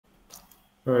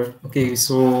All right. Okay.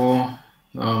 So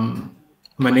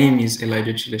my name is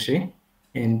Chileshe,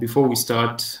 and before we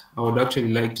start, I would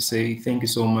actually like to say thank you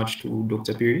so much to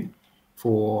Dr. Piri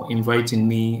for inviting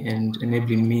me and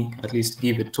enabling me at least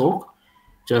give a talk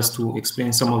just to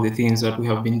explain some of the things that we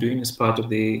have been doing as part of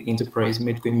the Enterprise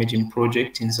Medical Imaging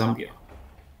Project in Zambia.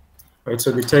 All right.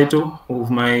 So the title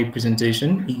of my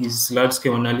presentation is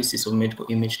Large-Scale Analysis of Medical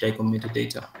Image DICOM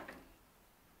Metadata.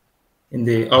 And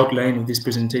the outline of this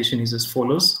presentation is as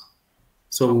follows.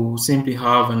 So we'll simply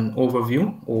have an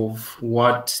overview of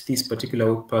what this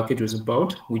particular work package was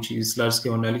about, which is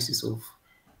large-scale analysis of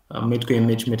medical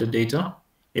image metadata.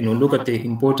 And we'll look at the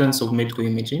importance of medical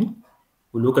imaging.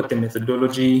 We'll look at the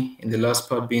methodology, and the last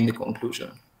part being the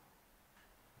conclusion.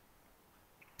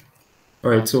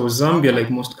 All right, so Zambia, like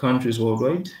most countries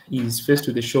worldwide, is faced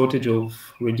with a shortage of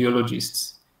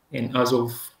radiologists. And as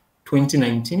of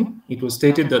 2019, it was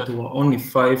stated that there were only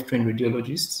 5 trained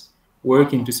radiologists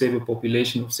working to save a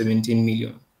population of 17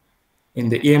 million.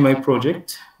 And the EMI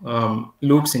project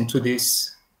looks into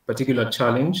this particular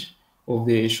challenge of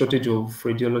the shortage of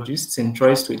radiologists and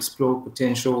tries to explore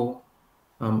potential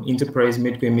enterprise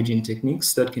medical imaging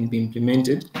techniques that can be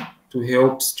implemented to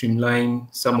help streamline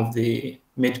some of the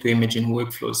medical imaging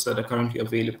workflows that are currently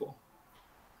available.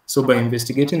 So by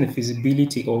investigating the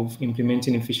feasibility of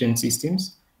implementing efficient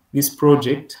systems, this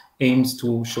project aims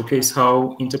to showcase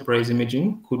how enterprise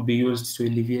imaging could be used to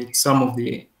alleviate some of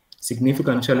the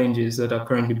significant challenges that are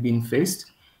currently being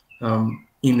faced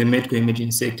in the medical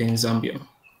imaging sector in Zambia.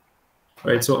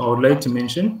 All right, so I would like to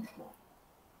mention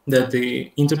that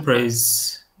the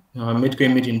enterprise medical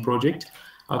imaging project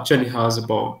actually has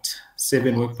about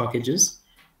 7 work packages,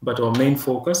 but our main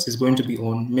focus is going to be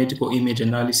on medical image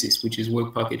analysis, which is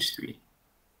work package 3.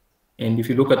 And if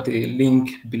you look at the link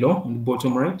below on the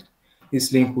bottom right,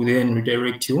 this link will then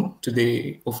redirect you to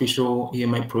the official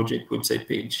EMI project website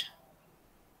page.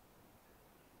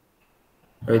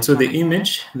 All right, so the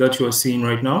image that you are seeing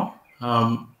right now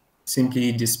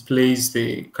simply displays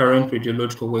the current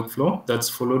radiological workflow that's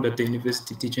followed at the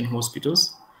university teaching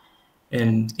hospitals.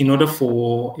 And in order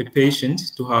for a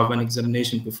patient to have an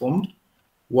examination performed,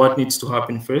 what needs to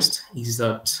happen first is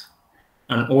that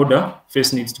an order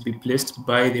first needs to be placed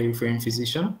by the referring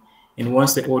physician. And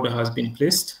once the order has been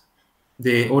placed,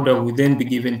 the order will then be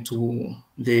given to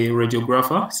the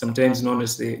radiographer, sometimes known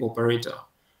as the operator.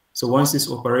 So once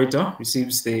this operator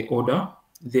receives the order,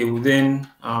 they will then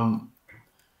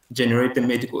generate the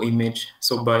medical image.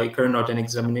 So by carrying out an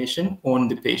examination on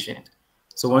the patient.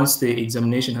 So once the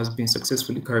examination has been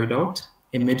successfully carried out,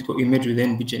 a medical image will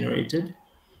then be generated.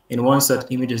 And once that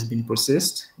image has been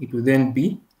processed, it will then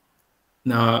be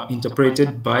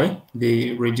interpreted by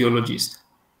the radiologist.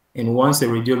 And once the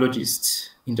radiologist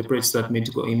interprets that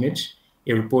medical image,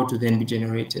 a report will then be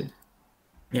generated.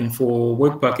 And for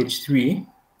work package 3,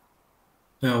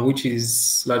 which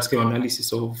is large-scale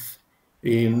analysis of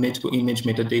the medical image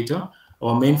metadata,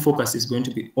 our main focus is going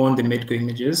to be on the medical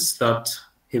images that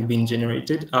have been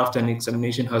generated after an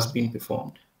examination has been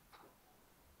performed.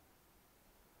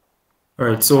 All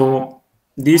right, so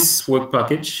this work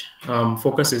package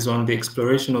focuses on the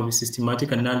exploration of a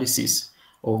systematic analysis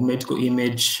of medical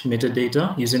image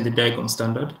metadata using the DICOM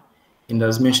standard. And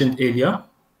as mentioned earlier,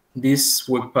 this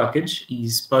work package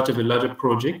is part of a larger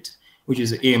project, which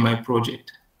is the EMI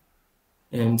project.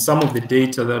 And some of the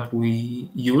data that we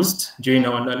used during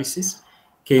our analysis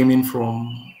came in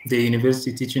from the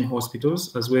university teaching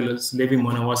hospitals as well as Levi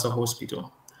Mwanawasa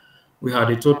Hospital. We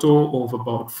had a total of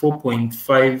about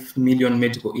 4.5 million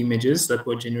medical images that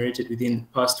were generated within the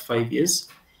past 5 years.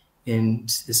 And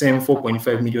the same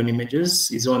 4.5 million images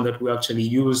is one that we actually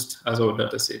used as our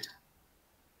data set.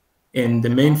 And the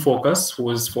main focus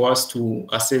was for us to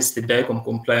assess the DICOM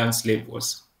compliance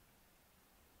levels.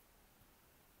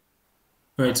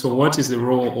 All right, so what is the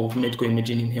role of medical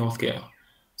imaging in healthcare?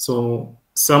 So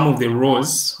some of the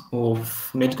roles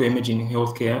of medical imaging in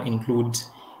healthcare include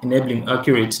enabling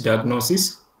accurate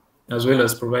diagnosis, as well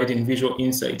as providing visual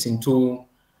insights into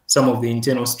some of the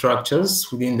internal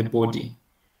structures within the body.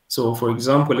 So for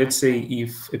example, let's say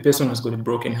if a person has got a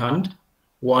broken hand,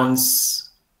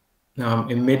 once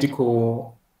a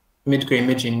medical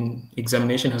imaging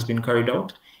examination has been carried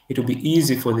out, it will be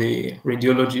easy for the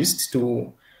radiologist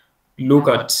to look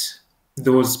at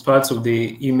those parts of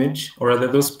the image, or rather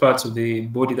those parts of the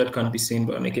body that can be seen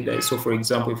by naked eye. So for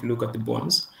example, if you look at the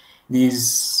bones,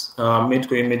 this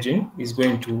medical imaging is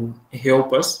going to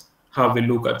help us have a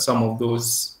look at some of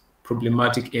those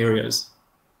problematic areas.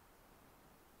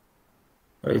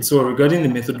 All right, so regarding the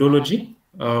methodology,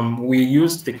 we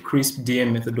used the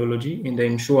CRIS-DM methodology, and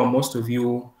I'm sure most of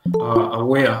you are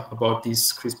aware about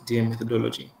this CRIS-DM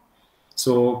methodology.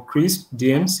 So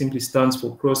CRIS-DM simply stands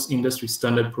for Cross-Industry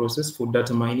Standard Process for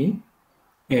Data Mining.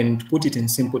 And to put it in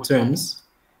simple terms,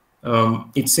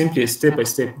 it's simply a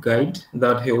step-by-step guide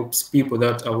that helps people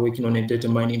that are working on a data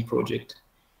mining project.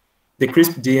 The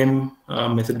CRIS-DM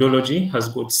methodology has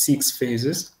got 6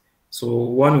 phases. So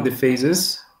one of the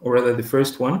phases, or rather the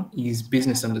first one, is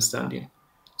business understanding.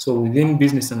 So within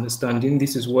business understanding,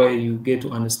 this is where you get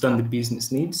to understand the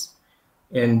business needs.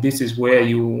 And this is where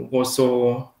you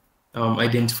also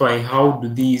identify how do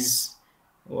these,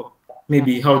 or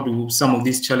maybe how do some of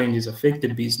these challenges affect the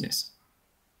business.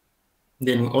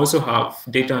 Then we also have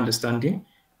data understanding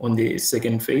on the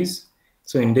second phase.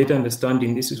 So in data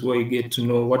understanding, this is where you get to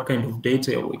know what kind of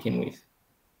data you're working with.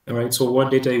 All right, so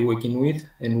what data are you working with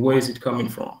and where is it coming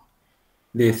from?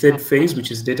 The third phase,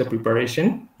 which is data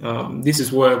preparation, this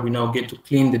is where we now get to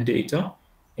clean the data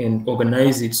and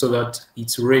organize it so that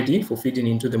it's ready for feeding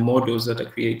into the models that are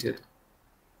created.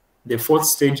 The fourth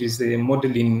stage is the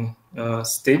modeling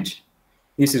stage.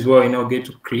 This is where we now get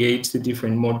to create the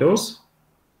different models.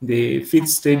 The fifth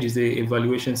stage is the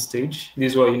evaluation stage.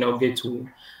 This is where you now get to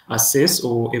assess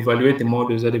or evaluate the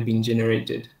models that have been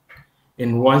generated.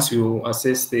 And once you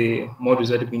assess the models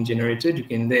that have been generated, you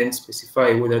can then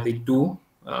specify whether they do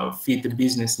fit the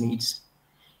business needs.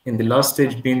 And the last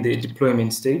stage being the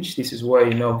deployment stage. This is where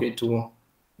you now get to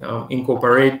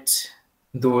incorporate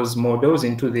those models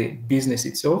into the business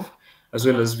itself, as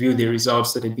well as view the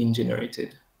results that have been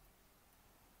generated.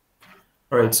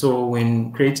 All right, so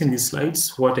when creating these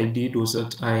slides, what I did was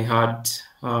that I had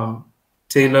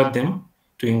tailored them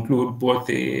to include both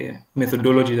the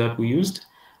methodology that we used,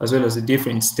 as well as the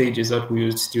different stages that we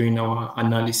used during our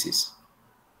analysis.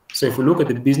 So if we look at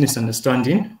the business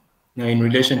understanding, now in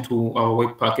relation to our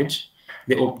work package,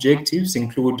 the objectives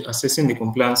include assessing the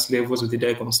compliance levels of the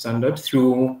DICOM standard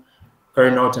through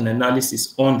carrying out an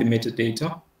analysis on the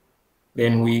metadata.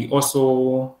 Then we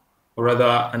also, or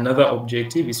rather another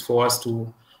objective is for us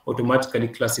to automatically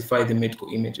classify the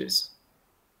medical images.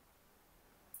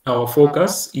 Our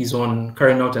focus is on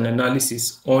carrying out an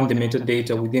analysis on the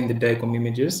metadata within the DICOM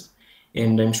images.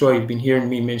 And I'm sure you've been hearing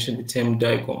me mention the term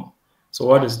DICOM. So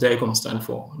what does DICOM stand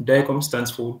for? DICOM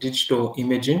stands for Digital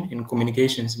Imaging and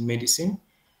Communications in Medicine.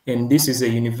 And this is a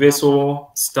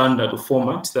universal standard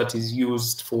format that is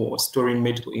used for storing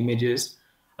medical images,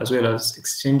 as well as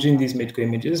exchanging these medical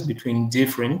images between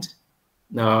different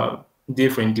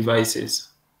devices.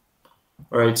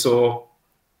 All right, so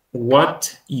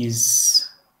what is,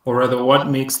 or rather what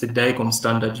makes the DICOM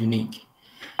standard unique?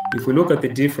 If we look at the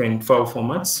different file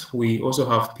formats, we also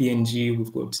have PNG,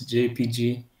 we've got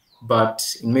JPG, but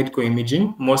in medical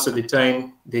imaging, most of the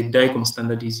time, the DICOM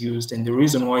standard is used. And the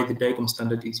reason why the DICOM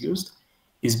standard is used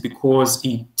is because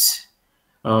it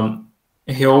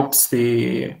helps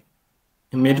the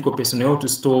medical personnel to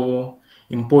store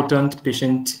important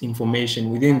patient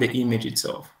information within the image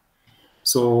itself.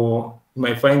 So you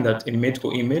might find that a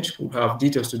medical image will have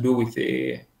details to do with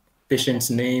the patient's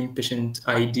name, patient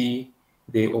ID,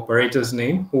 the operator's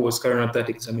name, who was carrying out that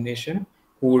examination,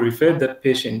 who referred that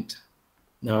patient,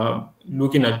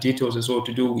 looking at details as well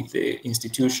to do with the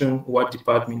institution, what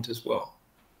department as well.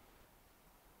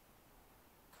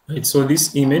 Right, so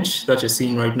this image that you're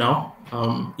seeing right now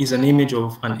is an image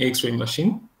of an X-ray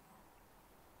machine.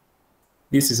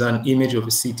 This is an image of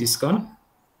a CT scan.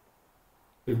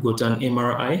 We've got an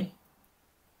MRI,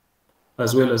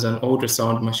 as well as an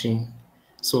ultrasound machine.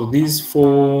 So these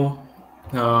 4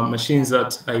 machines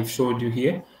that I've showed you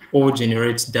here all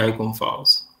generate DICOM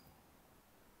files.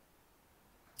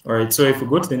 All right, so if we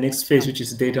go to the next phase, which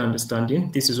is data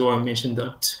understanding, this is where I mentioned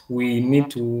that we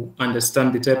need to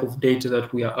understand the type of data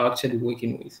that we are actually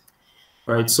working with.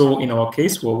 All right, so in our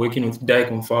case, we're working with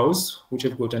DICOM files, which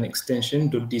have got an extension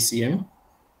 .dcm,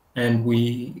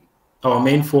 and our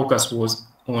main focus was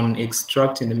on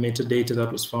extracting the metadata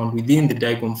that was found within the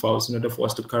DICOM files in order for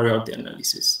us to carry out the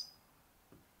analysis.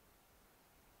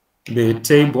 The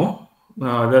table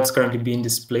that's currently being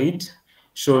displayed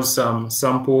shows some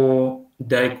sample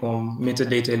DICOM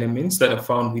metadata elements that are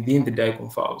found within the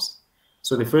DICOM files.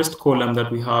 So the first column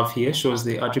that we have here shows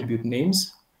the attribute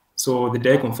names. So the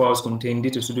DICOM files contain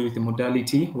details to do with the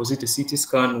modality. Was it a CT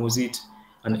scan? Was it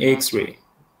an X-ray?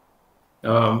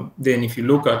 Then if you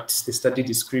look at the study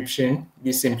description,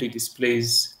 this simply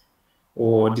displays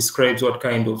or describes what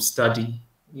kind of study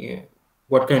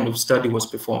was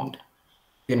performed.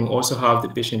 Then we also have the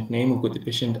patient name, we've got the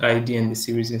patient ID and the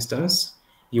series instance,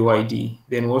 UID.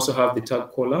 Then we also have the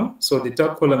tag column. So the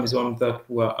tag column is one that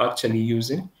we're actually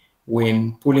using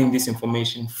when pulling this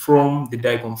information from the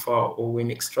DICOM file or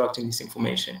when extracting this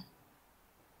information.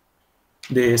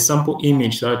 The sample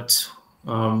image that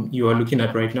you are looking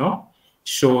at right now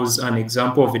shows an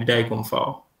example of a DICOM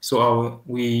file. So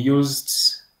we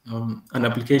used an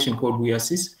application called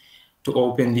WeAssist to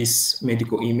open this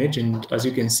medical image. And as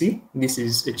you can see, this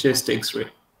is a chest X-ray.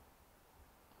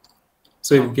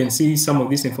 So we can see some of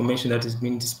this information that is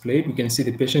being displayed. We can see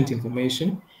the patient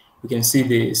information. We can see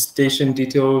the station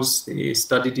details, the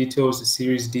study details, the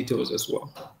series details as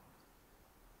well.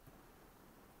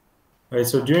 All right,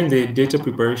 so during the data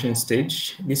preparation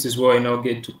stage, this is where I now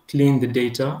get to clean the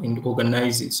data and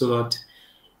organize it so that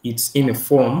it's in a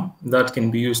form that can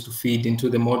be used to feed into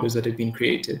the models that have been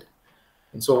created.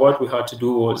 And so what we had to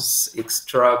do was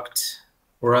extract,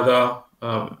 or rather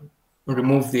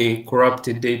remove the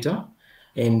corrupted data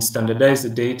and standardize the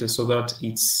data so that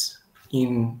it's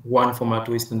in one format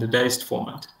or a standardized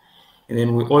format. And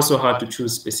then we also had to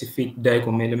choose specific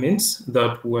DICOM elements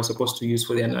that we were supposed to use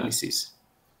for the analysis.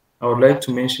 I would like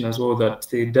to mention as well that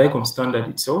the DICOM standard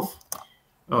itself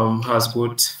has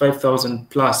got 5,000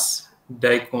 plus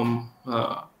DICOM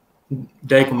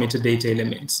metadata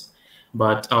elements.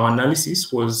 But our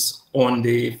analysis was on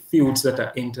the fields that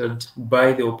are entered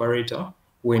by the operator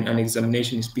when an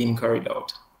examination is being carried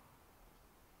out.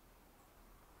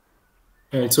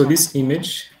 All right, so this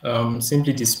image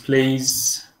simply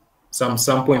displays some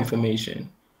sample information.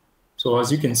 So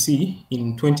as you can see,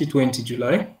 in 2020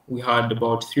 July, we had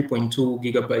about 3.2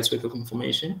 gigabytes worth of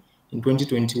information. In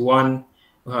 2021,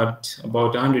 we had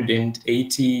about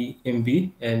 180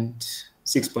 MB and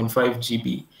 6.5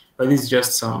 GB. But this is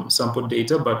just some sample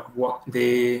data, but what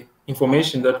the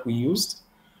information that we used,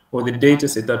 or the data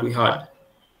set that we had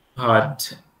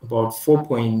about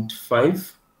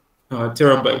 4.5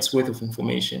 terabytes worth of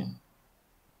information.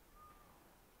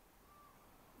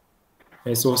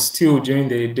 And so still during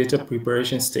the data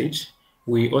preparation stage,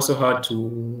 we also had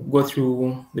to go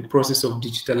through the process of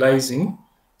digitalizing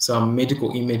some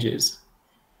medical images.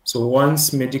 So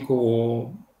once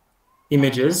medical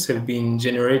images have been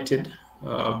generated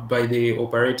by the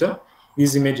operator,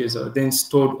 these images are then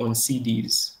stored on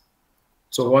CDs.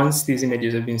 So once these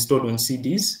images have been stored on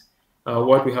CDs,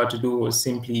 what we had to do was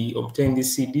simply obtain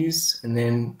these CDs and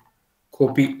then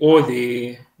copy all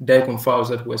the DICOM files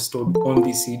that were stored on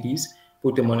these CDs,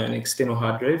 put them on an external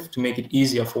hard drive to make it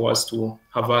easier for us to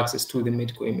have access to the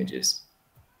medical images.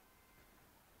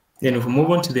 Then if we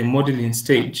move on to the modeling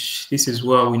stage, this is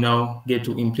where we now get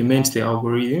to implement the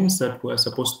algorithms that were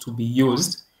supposed to be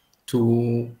used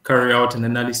to carry out an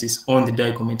analysis on the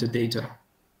DICOM metadata.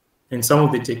 And some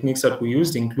of the techniques that we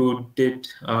used included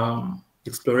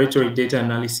exploratory data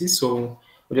analysis. So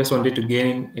we just wanted to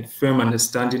gain a firm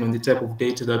understanding on the type of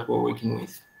data that we're working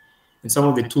with. And some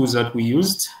of the tools that we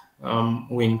used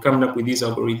when coming up with these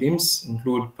algorithms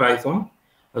include Python,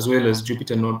 as well as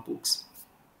Jupyter notebooks.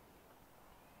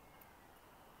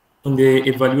 On the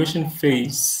evaluation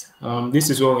phase, this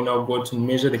is where we now go to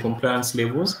measure the compliance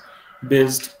levels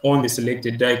based on the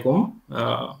selected DICOM,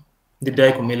 the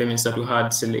DICOM elements that we had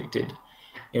selected.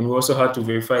 And we also had to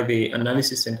verify the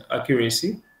analysis and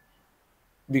accuracy.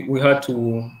 We had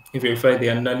to verify the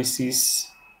analysis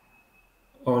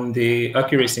on the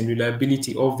accuracy and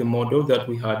reliability of the model that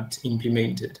we had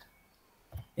implemented.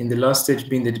 In the last stage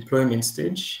being the deployment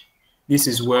stage, this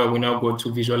is where we now go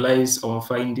to visualize our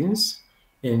findings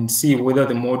and see whether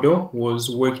the model was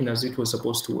working as it was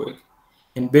supposed to work.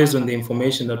 And based on the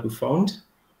information that we found,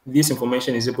 this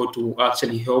information is able to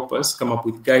actually help us come up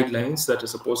with guidelines that are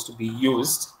supposed to be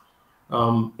used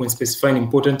when specifying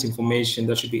important information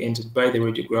that should be entered by the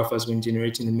radiographers when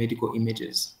generating the medical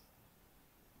images.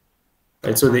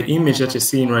 Right, so the image that you're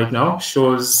seeing right now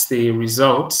shows the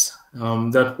results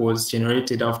that was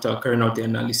generated after carrying out the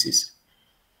analysis.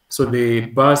 So the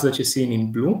bars that you're seeing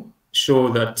in blue show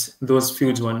that those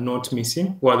fields were not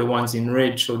missing, while the ones in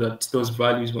red show that those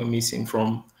values were missing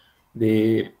from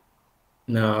the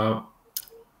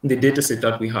data set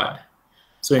that we had.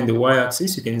 So in the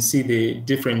y-axis, you can see the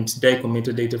different DICOM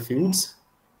metadata fields.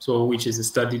 So which is the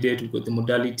study date, we've got the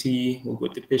modality, we've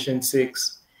got the patient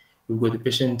sex, we've got the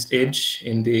patient age,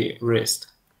 and the rest.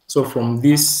 So from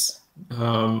these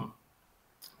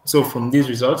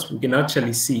results, we can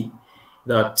actually see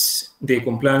that the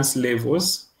compliance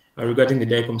levels regarding the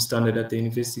DICOM standard at the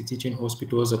university teaching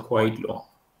hospitals are quite low.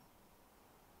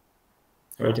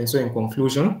 All right, and so in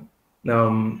conclusion,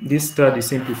 this study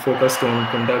simply focused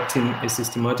on conducting a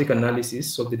systematic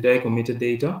analysis of the DICOM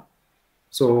metadata.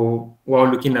 So while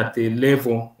looking at the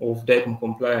level of DICOM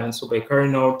compliance, so by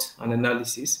carrying out an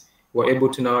analysis, we're able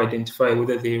to now identify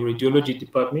whether the radiology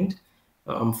department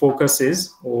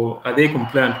focuses or are they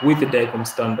compliant with the DICOM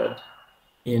standard.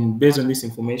 And based on this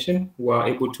information, we're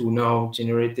able to now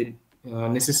generate the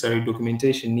necessary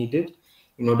documentation needed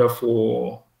in order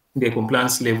for their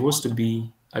compliance levels to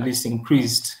be at least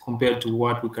increased compared to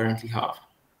what we currently have.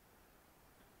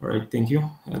 All right, thank you.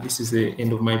 This is the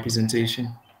end of my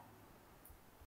presentation.